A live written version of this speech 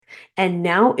And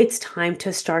now it's time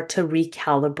to start to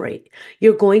recalibrate.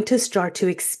 You're going to start to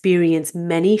experience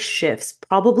many shifts,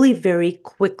 probably very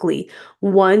quickly.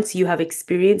 Once you have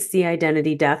experienced the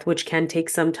identity death, which can take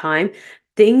some time,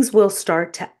 things will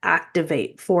start to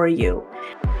activate for you.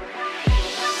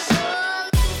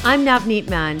 I'm Navneet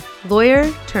Mann,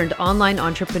 lawyer turned online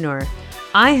entrepreneur.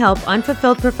 I help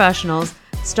unfulfilled professionals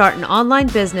start an online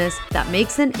business that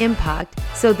makes an impact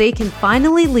so they can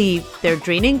finally leave their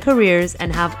draining careers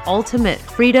and have ultimate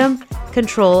freedom,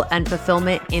 control, and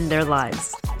fulfillment in their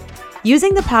lives.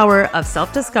 Using the power of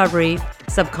self-discovery,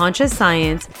 subconscious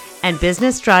science, and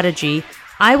business strategy,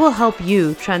 I will help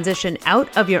you transition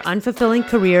out of your unfulfilling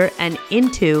career and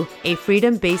into a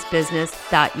freedom-based business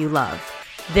that you love.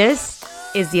 This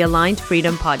is the Aligned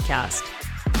Freedom Podcast.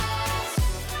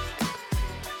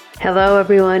 Hello,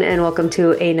 everyone, and welcome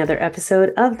to another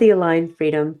episode of the Aligned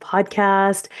Freedom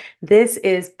Podcast. This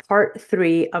is part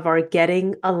 3 of our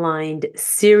Getting Aligned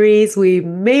series. We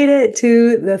made it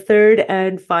to the third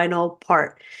and final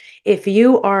part. If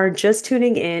you are just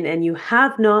tuning in and you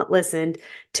have not listened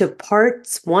to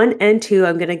parts 1 and 2,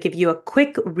 I'm going to give you a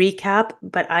quick recap,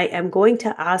 but I am going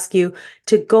to ask you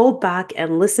to go back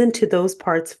and listen to those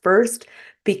parts first,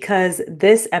 because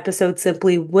this episode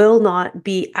simply will not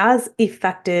be as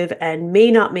effective and may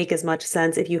not make as much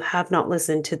sense if you have not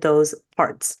listened to those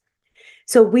parts.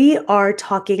 So we are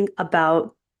talking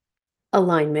about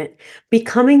alignment,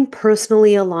 becoming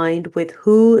personally aligned with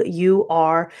who you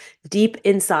are deep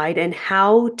inside and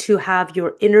how to have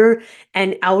your inner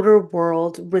and outer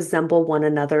world resemble one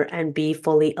another and be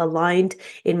fully aligned.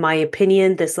 In my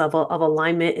opinion, this level of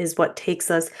alignment is what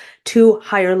takes us to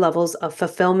higher levels of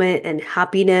fulfillment and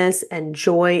happiness and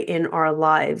joy in our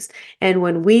lives. And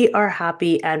when we are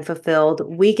happy and fulfilled,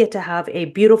 we get to have a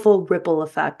beautiful ripple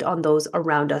effect on those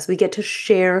around us. We get to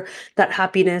share that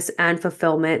happiness and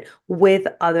fulfillment with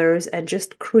others and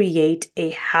just create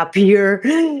a happier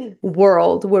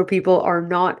world where people are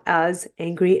not as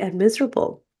angry and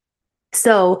miserable.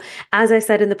 So, as I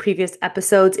said in the previous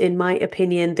episodes, in my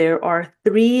opinion, there are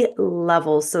 3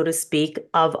 levels, so to speak,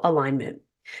 of alignment.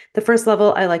 The first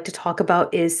level I like to talk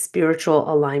about is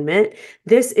spiritual alignment.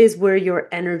 This is where your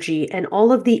energy and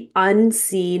all of the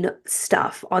unseen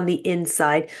stuff on the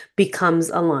inside becomes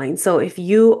aligned. So if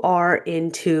you are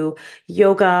into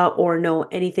yoga or know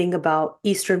anything about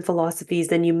Eastern philosophies,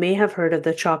 then you may have heard of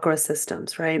the chakra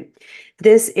systems, right?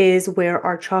 This is where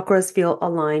our chakras feel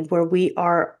aligned, where we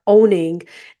are owning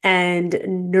and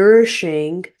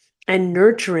nourishing and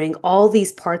nurturing all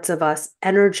these parts of us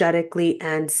energetically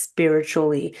and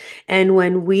spiritually. And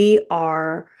when we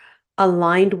are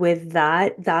aligned with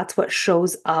that, that's what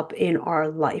shows up in our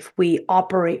life. We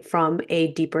operate from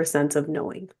a deeper sense of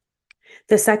knowing.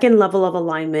 The second level of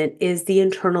alignment is the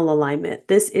internal alignment.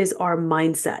 This is our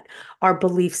mindset, our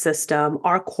belief system,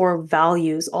 our core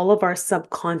values, all of our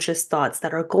subconscious thoughts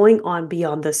that are going on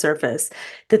beyond the surface,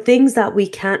 the things that we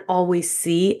can't always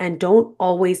see and don't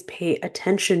always pay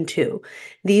attention to.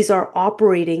 These are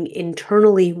operating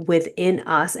internally within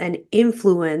us and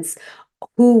influence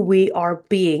who we are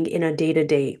being in a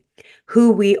day-to-day,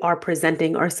 who we are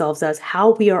presenting ourselves as,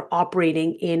 how we are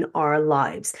operating in our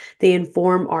lives. They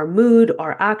inform our mood,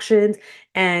 our actions,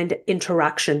 and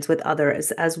interactions with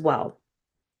others as well.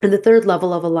 And the third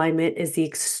level of alignment is the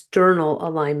external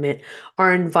alignment,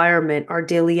 our environment, our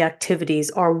daily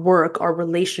activities, our work, our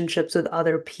relationships with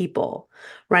other people,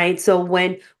 right? So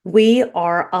when we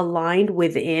are aligned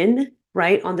within,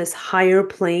 right, on this higher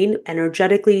plane,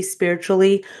 energetically,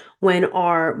 spiritually, when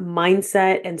our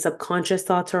mindset and subconscious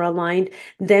thoughts are aligned,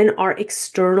 then our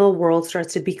external world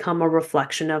starts to become a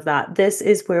reflection of that. This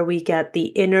is where we get the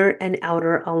inner and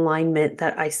outer alignment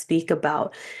that I speak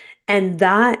about. And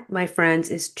that, my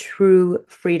friends, is true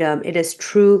freedom. It is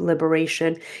true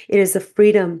liberation. It is the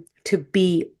freedom to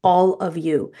be all of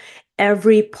you.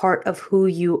 Every part of who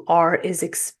you are is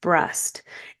expressed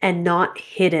and not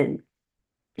hidden.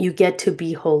 You get to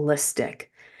be holistic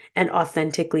and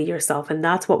authentically yourself. And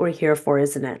that's what we're here for,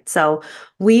 isn't it? So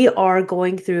we are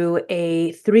going through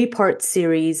a 3-part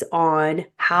series on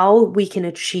how we can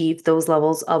achieve those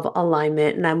levels of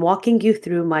alignment. And I'm walking you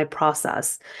through my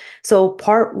process. So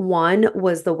part 1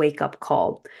 was the wake-up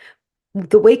call.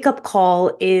 The wake-up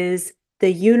call is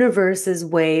the universe's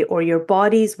way or your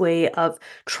body's way of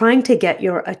trying to get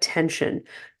your attention,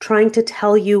 trying to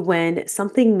tell you when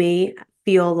something may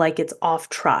feel like it's off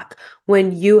track,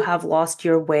 when you have lost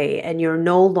your way and you're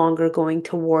no longer going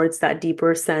towards that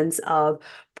deeper sense of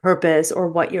purpose or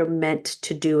what you're meant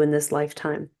to do in this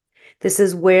lifetime. This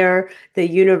is where the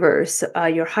universe,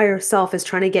 your higher self, is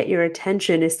trying to get your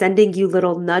attention, is sending you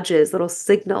little nudges, little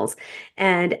signals.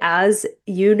 And as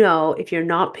you know, if you're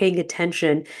not paying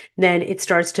attention, then it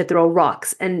starts to throw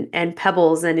rocks and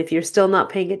pebbles. And if you're still not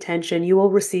paying attention, you will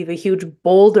receive a huge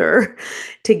boulder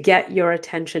to get your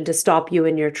attention, to stop you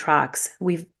in your tracks.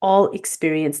 We've all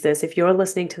experienced this. If you're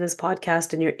listening to this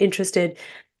podcast and you're interested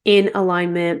in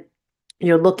alignment,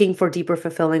 you're looking for deeper,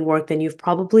 fulfilling work, then you've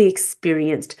probably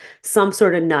experienced some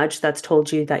sort of nudge that's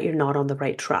told you that you're not on the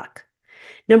right track.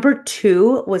 Number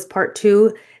two was part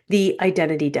two, the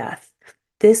identity death.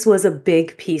 This was a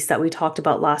big piece that we talked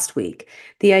about last week.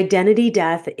 The identity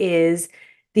death is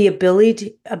the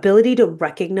ability to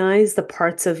recognize the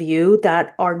parts of you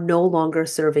that are no longer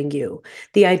serving you.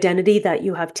 The identity that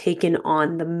you have taken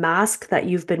on, the mask that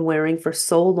you've been wearing for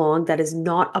so long that is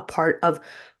not a part of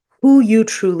who you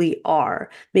truly are.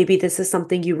 Maybe this is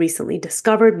something you recently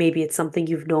discovered. Maybe it's something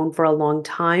you've known for a long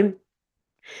time.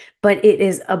 But it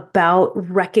is about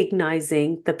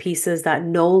recognizing the pieces that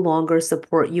no longer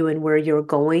support you and where you're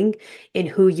going, in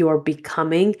who you're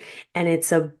becoming. And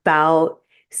it's about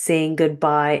saying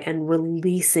goodbye and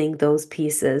releasing those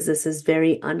pieces. This is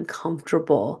very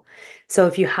uncomfortable. So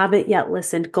if you haven't yet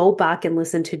listened, go back and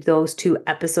listen to those two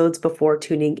episodes before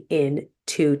tuning in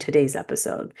to today's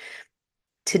episode.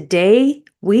 Today,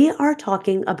 we are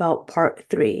talking about part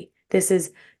three. This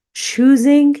is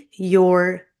choosing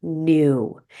your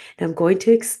new. And I'm going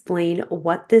to explain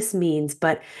what this means,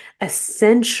 but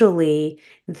essentially,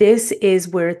 this is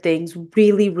where things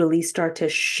really, really start to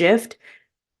shift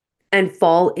and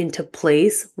fall into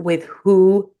place with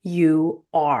who you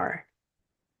are.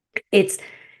 It's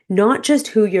not just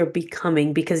who you're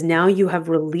becoming, because now you have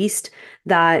released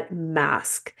that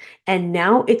mask and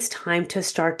now it's time to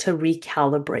start to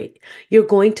recalibrate. You're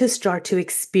going to start to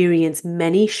experience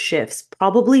many shifts,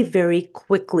 probably very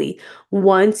quickly.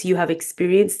 Once you have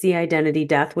experienced the identity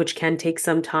death, which can take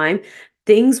some time,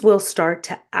 things will start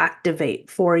to activate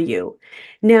for you.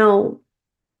 Now,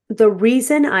 the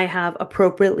reason I have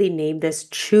appropriately named this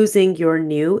choosing your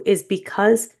new is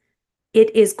because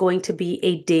it is going to be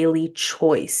a daily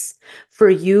choice for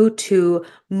you to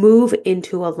move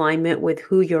into alignment with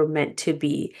who you're meant to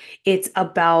be. It's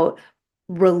about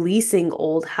releasing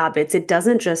old habits. It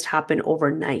doesn't just happen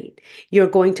overnight. You're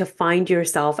going to find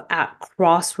yourself at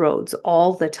crossroads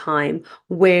all the time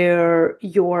where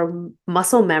your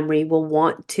muscle memory will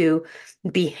want to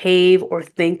behave or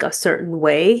think a certain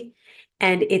way.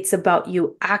 And it's about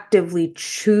you actively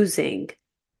choosing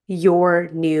your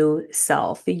new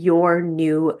self, your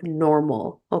new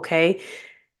normal. Okay.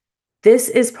 This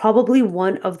is probably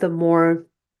one of the more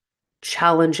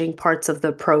challenging parts of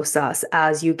the process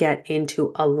as you get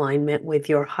into alignment with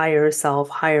your higher self,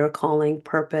 higher calling,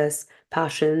 purpose,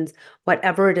 passions,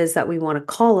 whatever it is that we want to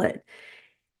call it.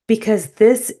 Because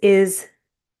this is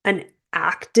an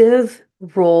active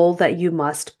role that you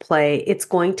must play. It's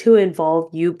going to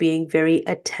involve you being very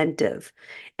attentive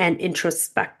and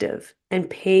introspective and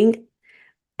paying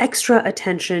extra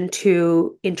attention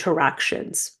to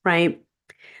interactions, right?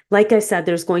 Like I said,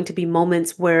 there's going to be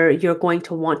moments where you're going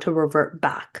to want to revert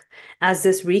back as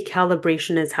this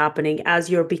recalibration is happening, as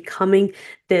you're becoming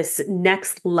this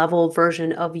next level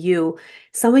version of you.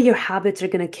 Some of your habits are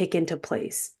going to kick into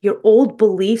place. Your old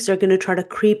beliefs are going to try to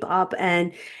creep up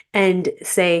and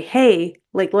say, "Hey,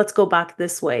 like let's go back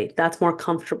this way. That's more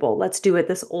comfortable. Let's do it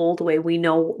this old way. We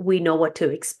know what to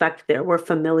expect there. We're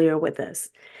familiar with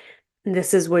this." And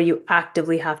this is where you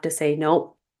actively have to say,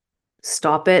 "Nope,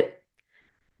 stop it.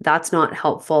 That's not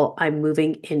helpful. I'm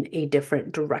moving in a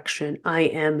different direction. I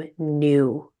am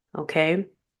new." Okay.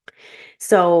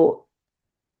 So,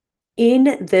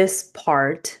 in this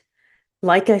part,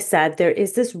 like I said, there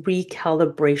is this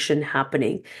recalibration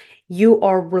happening. You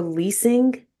are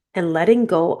releasing and letting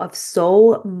go of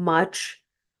so much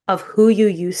of who you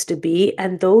used to be.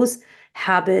 And those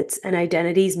habits and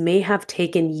identities may have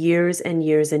taken years and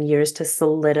years and years to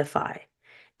solidify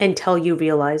until you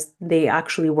realize they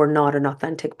actually were not an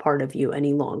authentic part of you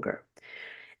any longer.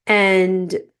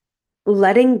 And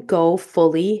letting go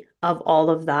fully of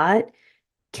all of that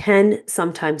can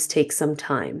sometimes take some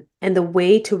time. And the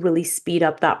way to really speed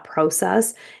up that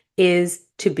process is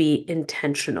to be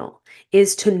intentional,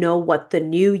 is to know what the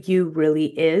new you really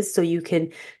is so you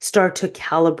can start to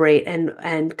calibrate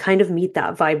and kind of meet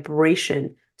that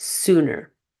vibration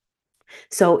sooner.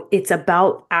 So it's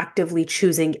about actively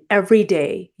choosing every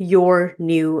day your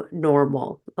new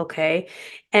normal. Okay.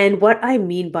 And what I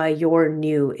mean by your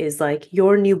new is like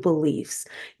your new beliefs,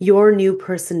 your new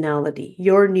personality,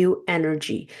 your new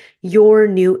energy, your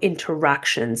new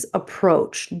interactions,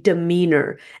 approach,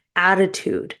 demeanor,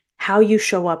 attitude, how you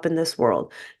show up in this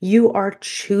world. You are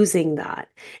choosing that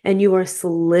and you are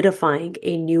solidifying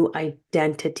a new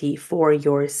identity for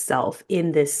yourself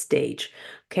in this stage.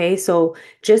 Okay, so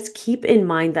just keep in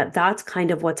mind that that's kind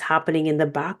of what's happening in the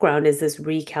background is this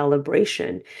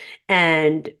recalibration.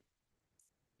 And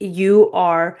you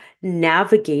are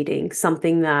navigating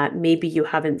something that maybe you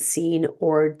haven't seen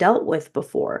or dealt with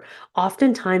before.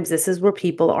 Oftentimes, this is where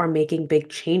people are making big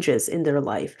changes in their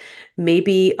life.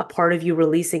 Maybe a part of you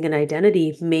releasing an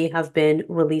identity may have been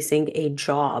releasing a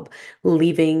job,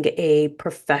 leaving a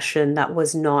profession that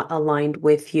was not aligned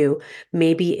with you.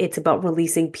 Maybe it's about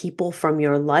releasing people from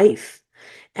your life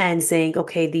and saying,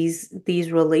 okay, these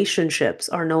relationships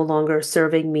are no longer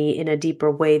serving me in a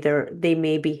deeper way. They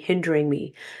may be hindering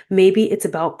me. Maybe it's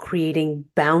about creating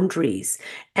boundaries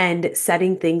and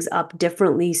setting things up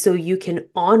differently so you can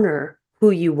honor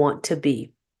who you want to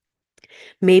be.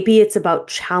 Maybe it's about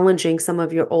challenging some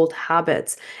of your old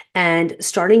habits and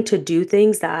starting to do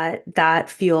things that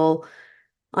feel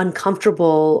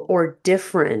uncomfortable or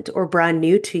different or brand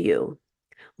new to you.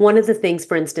 One of the things,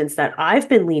 for instance, that I've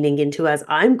been leaning into as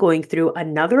I'm going through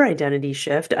another identity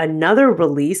shift, another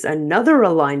release, another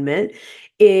alignment,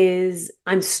 is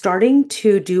I'm starting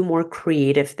to do more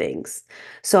creative things.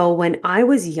 So when I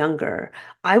was younger,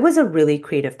 I was a really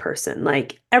creative person.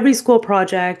 Like every school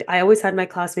project, I always had my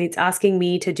classmates asking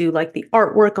me to do like the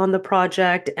artwork on the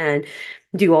project and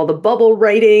do all the bubble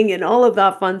writing and all of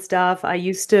that fun stuff. I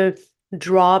used to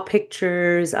draw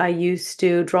pictures, I used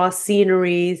to draw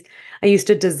sceneries. I used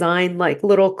to design like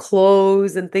little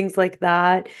clothes and things like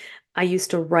that. I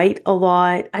used to write a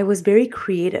lot. I was very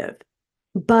creative.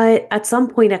 But at some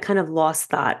point, I kind of lost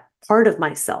that part of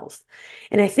myself.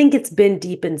 And I think it's been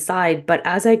deep inside. But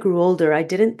as I grew older, I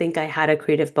didn't think I had a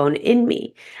creative bone in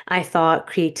me. I thought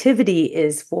creativity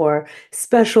is for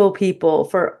special people,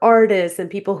 for artists, and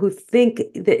people who think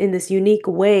that in this unique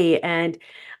way. And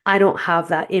I don't have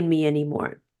that in me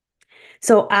anymore.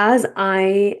 So, as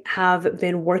I have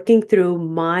been working through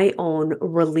my own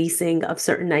releasing of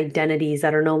certain identities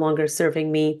that are no longer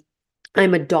serving me,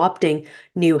 I'm adopting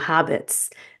new habits.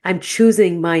 I'm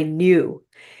choosing my new.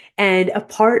 And a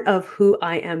part of who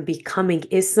I am becoming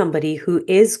is somebody who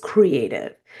is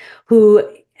creative, who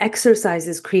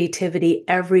exercises creativity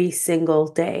every single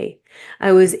day.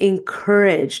 I was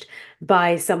encouraged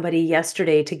by somebody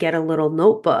yesterday to get a little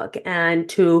notebook and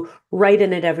to write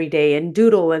in it every day and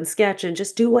doodle and sketch and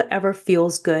just do whatever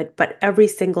feels good, but every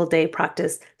single day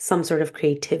practice some sort of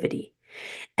creativity.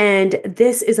 And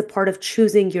this is a part of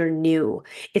choosing your new.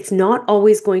 It's not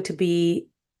always going to be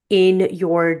in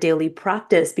your daily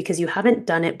practice because you haven't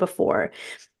done it before.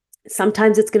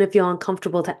 Sometimes it's going to feel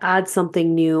uncomfortable to add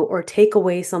something new or take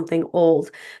away something old,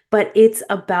 but it's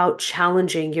about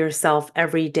challenging yourself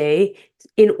every day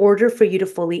in order for you to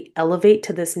fully elevate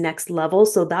to this next level.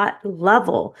 So that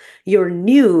level, your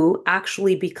new,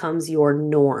 actually becomes your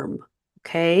norm.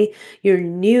 Okay. Your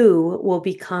new will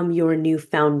become your new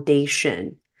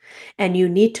foundation. And you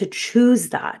need to choose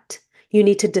that. You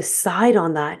need to decide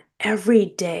on that every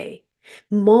day,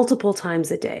 multiple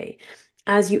times a day.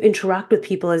 As you interact with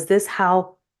people, is this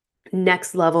how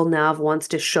next level Nav wants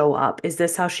to show up? Is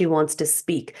this how she wants to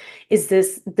speak? Is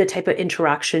this the type of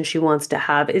interaction she wants to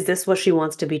have? Is this what she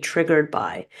wants to be triggered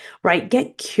by? Right?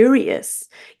 Get curious.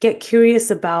 Get curious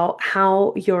about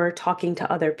how you're talking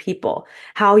to other people,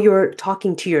 how you're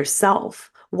talking to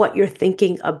yourself, what you're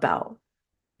thinking about.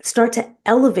 Start to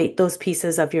elevate those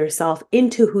pieces of yourself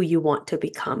into who you want to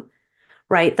become,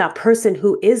 right? That person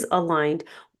who is aligned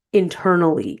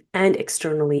internally and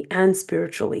externally and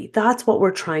spiritually. That's what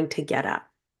we're trying to get at.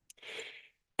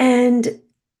 And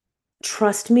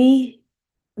trust me,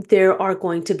 there are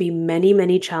going to be many,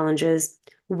 many challenges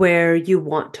where you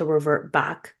want to revert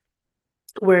back,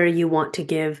 where you want to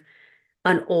give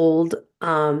an old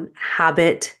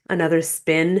habit another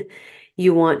spin.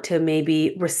 You want to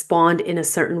maybe respond in a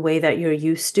certain way that you're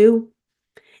used to.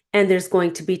 And there's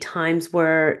going to be times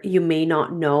where you may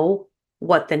not know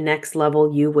what the next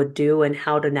level you would do and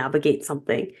how to navigate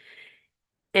something.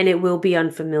 And it will be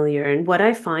unfamiliar. And what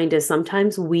I find is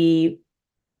sometimes we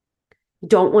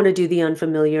don't want to do the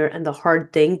unfamiliar and the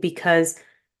hard thing because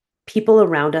people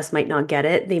around us might not get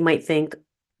it. They might think,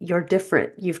 you're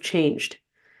different, you've changed.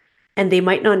 And they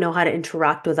might not know how to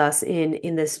interact with us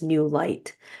in this new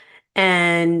light.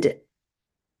 And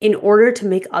in order to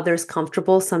make others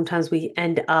comfortable, sometimes we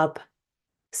end up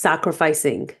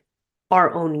sacrificing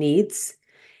our own needs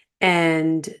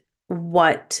and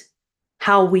what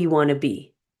how we want to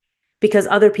be because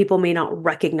other people may not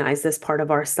recognize this part of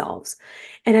ourselves.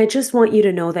 And I just want you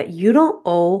to know that you don't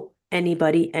owe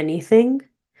anybody anything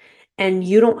and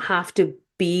you don't have to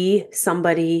be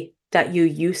somebody that you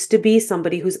used to be,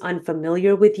 somebody who's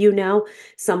unfamiliar with you now,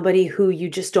 somebody who you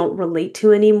just don't relate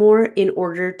to anymore in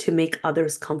order to make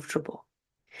others comfortable.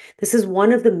 This is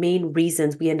one of the main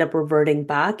reasons we end up reverting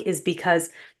back, is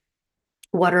because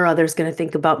what are others going to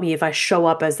think about me if I show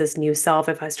up as this new self?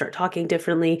 If I start talking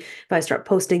differently, if I start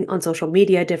posting on social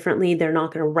media differently, they're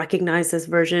not going to recognize this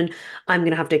version. I'm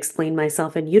going to have to explain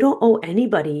myself. And you don't owe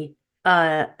anybody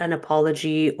an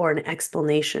apology or an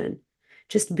explanation.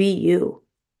 Just be you.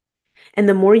 And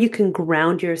the more you can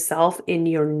ground yourself in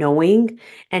your knowing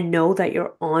and know that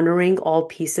you're honoring all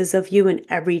pieces of you, and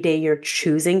every day you're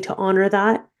choosing to honor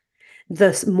that,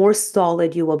 the more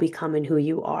solid you will become in who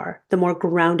you are, the more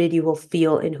grounded you will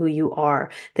feel in who you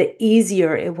are, the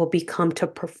easier it will become to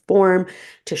perform,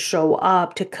 to show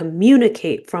up, to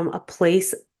communicate from a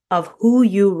place of who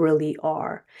you really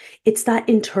are. It's that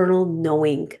internal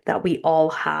knowing that we all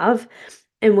have.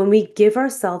 And when we give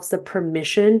ourselves the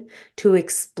permission to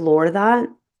explore that,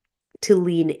 to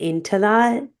lean into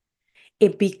that,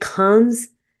 it becomes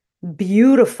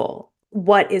beautiful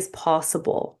what is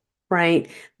possible, right?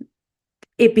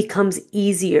 It becomes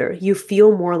easier. You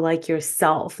feel more like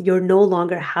yourself. You're no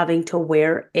longer having to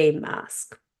wear a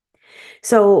mask.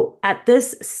 So at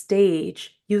this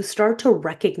stage, you start to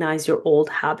recognize your old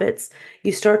habits.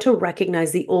 You start to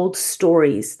recognize the old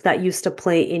stories that used to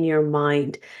play in your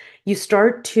mind. You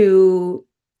start to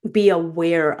be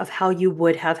aware of how you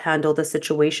would have handled the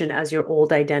situation as your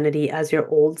old identity, as your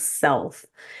old self.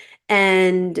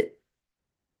 And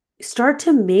start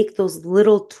to make those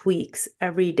little tweaks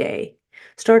every day.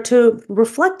 Start to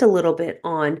reflect a little bit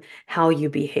on how you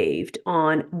behaved,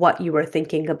 on what you were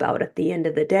thinking about at the end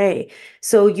of the day,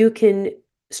 so you can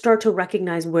start to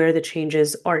recognize where the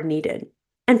changes are needed.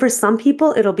 And for some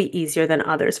people, it'll be easier than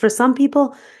others. For some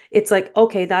people, it's like,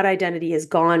 okay, that identity is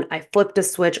gone. I flipped a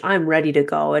switch. I'm ready to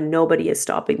go, and nobody is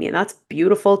stopping me. And that's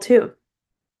beautiful too.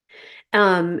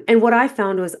 And what I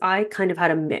found was I kind of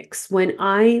had a mix. When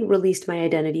I released my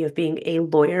identity of being a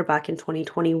lawyer back in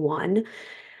 2021,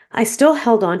 I still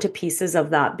held on to pieces of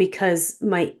that because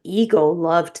my ego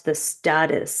loved the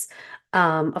status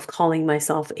of calling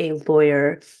myself a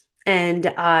lawyer.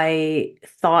 And I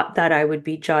thought that I would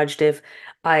be judged if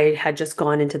I had just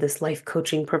gone into this life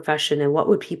coaching profession, and what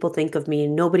would people think of me?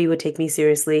 And nobody would take me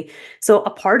seriously. So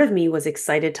a part of me was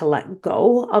excited to let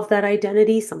go of that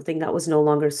identity, something that was no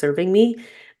longer serving me.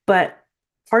 But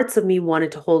parts of me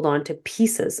wanted to hold on to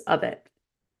pieces of it.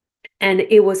 And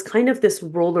it was kind of this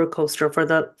roller coaster for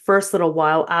the first little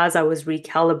while as I was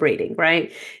recalibrating,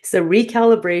 right? So,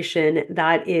 recalibration,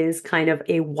 that is kind of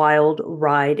a wild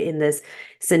ride in this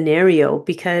scenario,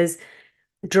 because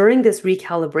during this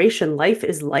recalibration, life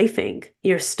is lifing.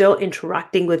 You're still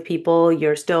interacting with people.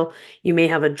 You may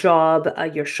have a job,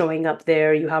 you're showing up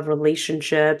there, you have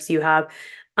relationships, you have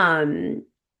um,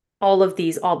 all of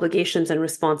these obligations and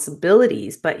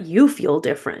responsibilities, but you feel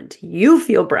different. You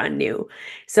feel brand new.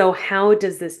 So, how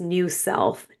does this new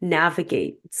self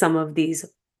navigate some of these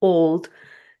old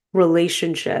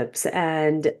relationships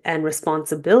and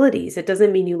responsibilities? It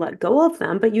doesn't mean you let go of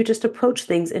them, but you just approach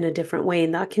things in a different way,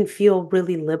 and that can feel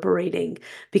really liberating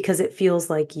because it feels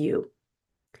like you.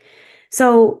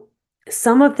 So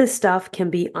some of this stuff can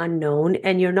be unknown,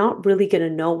 and you're not really going to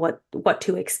know what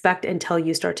to expect until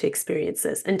you start to experience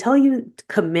this. Until you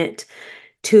commit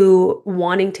to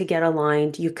wanting to get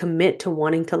aligned, you commit to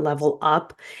wanting to level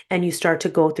up, and you start to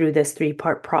go through this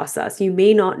three-part process. You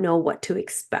may not know what to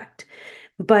expect,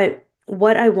 but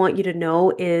what I want you to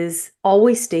know is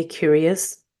always stay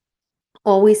curious,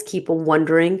 always keep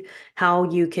wondering how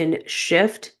you can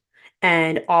shift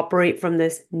and operate from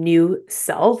this new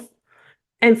self,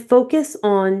 and focus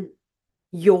on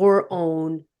your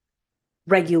own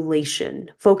regulation.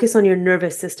 Focus on your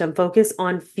nervous system. Focus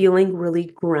on feeling really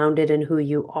grounded in who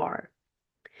you are.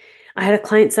 I had a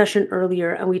client session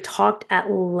earlier and we talked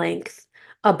at length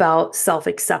about self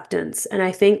acceptance. And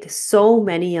I think so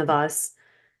many of us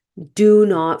do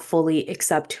not fully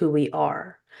accept who we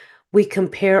are. We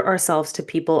compare ourselves to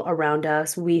people around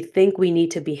us. We think we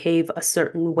need to behave a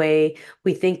certain way.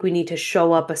 We think we need to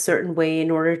show up a certain way in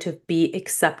order to be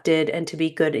accepted and to be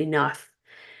good enough.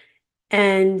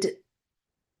 And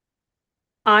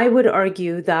I would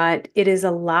argue that it is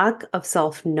a lack of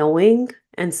self knowing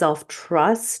and self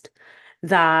trust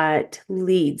that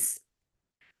leads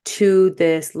to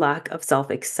this lack of self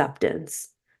acceptance,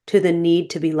 to the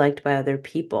need to be liked by other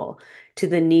people, to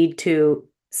the need to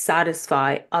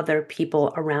satisfy other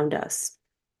people around us.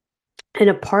 And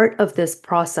a part of this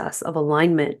process of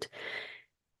alignment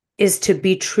is to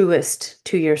be truest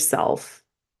to yourself,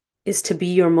 is to be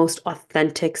your most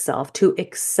authentic self, to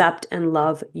accept and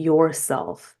love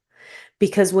yourself.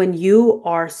 Because when you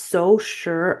are so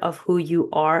sure of who you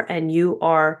are and you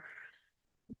are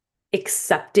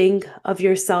accepting of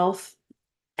yourself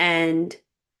and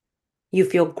you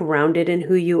feel grounded in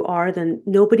who you are, then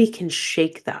nobody can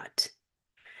shake that.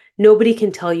 Nobody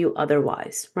can tell you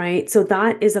otherwise, right? So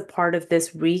that is a part of this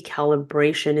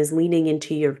recalibration, is leaning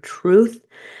into your truth,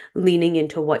 leaning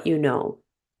into what you know.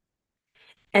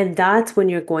 And that's when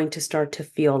you're going to start to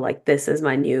feel like this is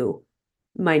my new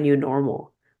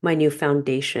normal, my new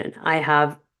foundation. I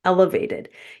have elevated.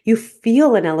 You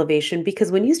feel an elevation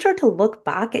because when you start to look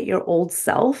back at your old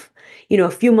self, a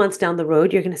few months down the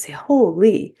road, you're going to say,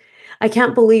 "Holy, I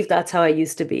can't believe that's how I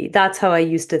used to be. That's how I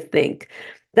used to think.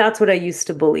 That's what I used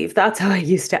to believe. That's how I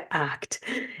used to act."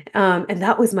 And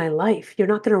that was my life.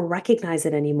 You're not going to recognize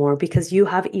it anymore because you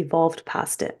have evolved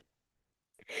past it.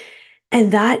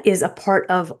 And that is a part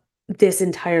of this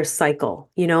entire cycle.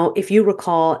 If you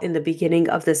recall in the beginning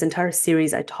of this entire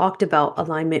series, I talked about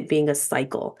alignment being a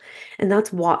cycle. And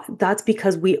that's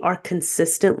because we are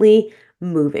consistently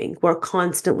moving. We're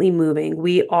constantly moving.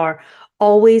 We are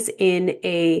always in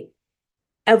a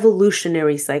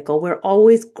evolutionary cycle. We're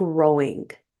always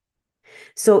growing.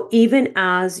 So even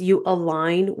as you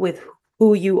align with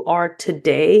who you are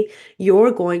today,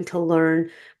 you're going to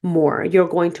learn more. You're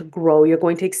going to grow. You're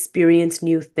going to experience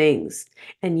new things.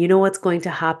 And you know what's going to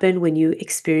happen when you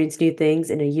experience new things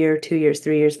in a year, 2 years,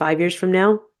 3 years, 5 years from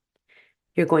now?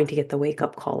 You're going to get the wake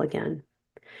up call again.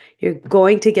 You're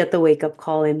going to get the wake up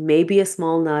call, and maybe a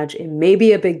small nudge, and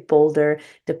maybe a big boulder,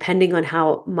 depending on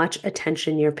how much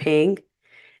attention you're paying.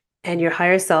 And your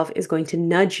higher self is going to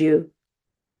nudge you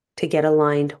to get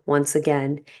aligned once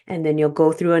again. And then you'll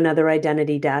go through another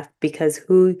identity death because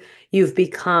who you've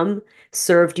become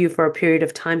served you for a period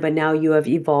of time, but now you have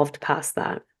evolved past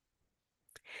that.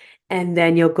 And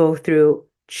then you'll go through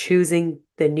choosing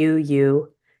the new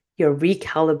you, your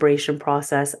recalibration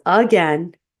process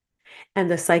again, and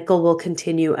the cycle will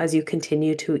continue as you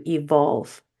continue to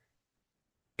evolve.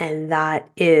 And that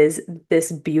is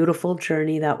this beautiful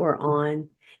journey that we're on,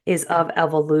 is of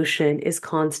evolution, is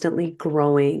constantly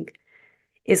growing,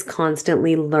 is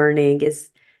constantly learning, is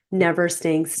never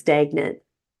staying stagnant.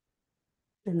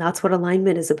 And that's what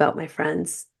alignment is about, my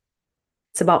friends.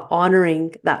 It's about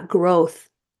honoring that growth,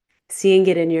 seeing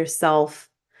it in yourself,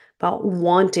 about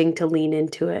wanting to lean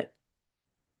into it,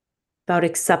 about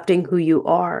accepting who you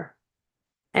are,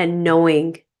 and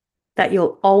knowing that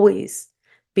you'll always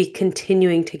be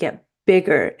continuing to get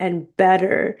bigger and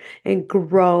better and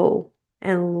grow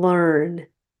and learn.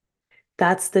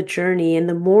 That's the journey. And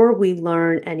the more we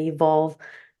learn and evolve,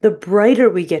 the brighter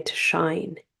we get to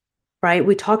shine, right?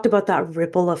 We talked about that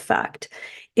ripple effect.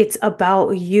 It's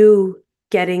about you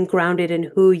getting grounded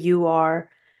in who you are,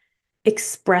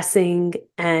 expressing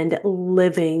and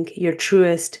living your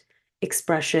truest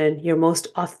expression, your most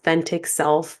authentic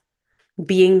self,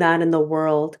 being that in the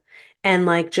world, and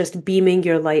like just beaming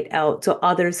your light out so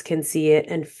others can see it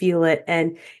and feel it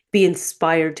and be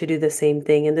inspired to do the same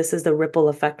thing. And this is the ripple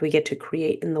effect we get to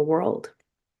create in the world.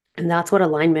 And that's what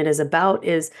alignment is about,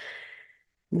 is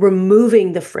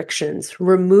removing the frictions,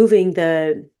 removing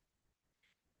the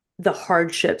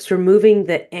hardships, removing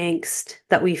the angst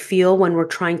that we feel when we're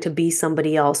trying to be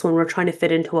somebody else, when we're trying to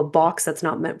fit into a box that's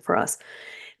not meant for us,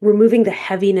 removing the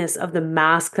heaviness of the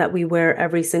mask that we wear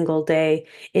every single day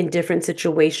in different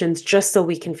situations just so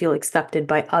we can feel accepted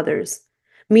by others.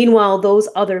 Meanwhile, those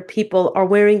other people are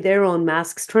wearing their own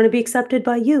masks trying to be accepted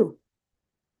by you,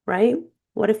 right?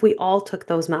 What if we all took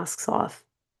those masks off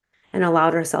and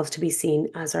allowed ourselves to be seen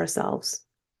as ourselves?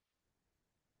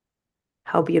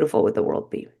 How beautiful would the world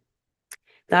be?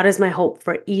 That is my hope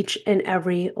for each and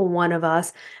every one of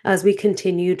us as we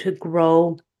continue to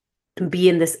grow and be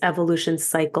in this evolution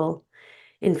cycle.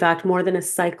 In fact, more than a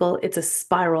cycle, it's a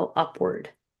spiral upward,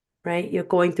 right? You're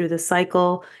going through the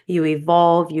cycle, you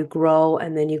evolve, you grow,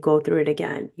 and then you go through it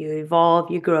again. You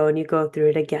evolve, you grow, and you go through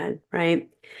it again, right?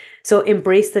 So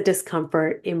embrace the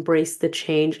discomfort, embrace the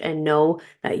change, and know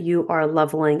that you are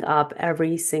leveling up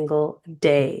every single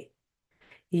day.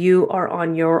 You are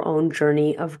on your own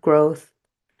journey of growth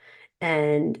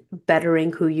and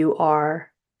bettering who you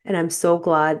are. And I'm so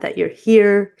glad that you're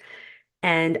here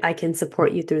and I can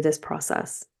support you through this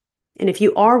process. And if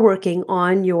you are working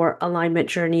on your alignment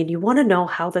journey and you want to know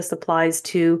how this applies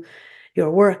to your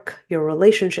work, your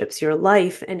relationships, your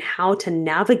life, and how to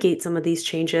navigate some of these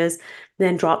changes,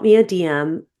 then drop me a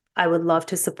DM. I would love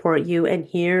to support you and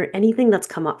hear anything that's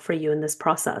come up for you in this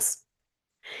process.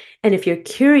 And if you're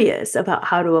curious about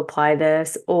how to apply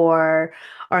this or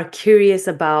are curious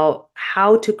about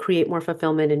how to create more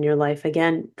fulfillment in your life,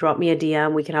 again, drop me a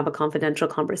DM. We can have a confidential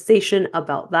conversation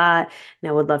about that. And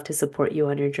I would love to support you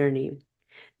on your journey.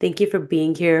 Thank you for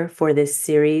being here for this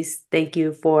series. Thank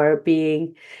you for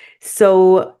being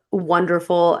so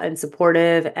wonderful and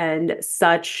supportive and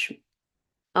such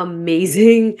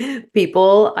amazing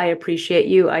people. I appreciate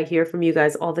you. I hear from you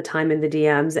guys all the time in the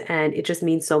DMs, and it just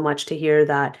means so much to hear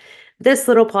that this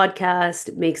little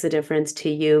podcast makes a difference to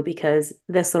you because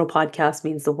this little podcast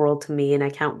means the world to me. And I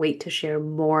can't wait to share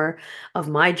more of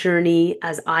my journey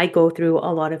as I go through a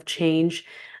lot of change.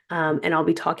 And I'll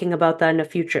be talking about that in a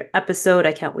future episode.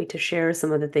 I can't wait to share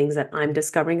some of the things that I'm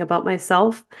discovering about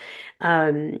myself.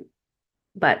 Um,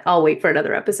 but I'll wait for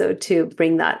another episode to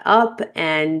bring that up.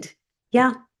 And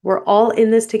yeah, we're all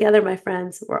in this together, my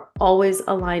friends. We're always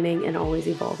aligning and always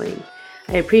evolving.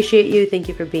 I appreciate you. Thank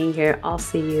you for being here. I'll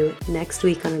see you next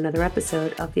week on another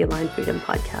episode of the Aligned Freedom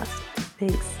Podcast.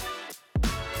 Thanks.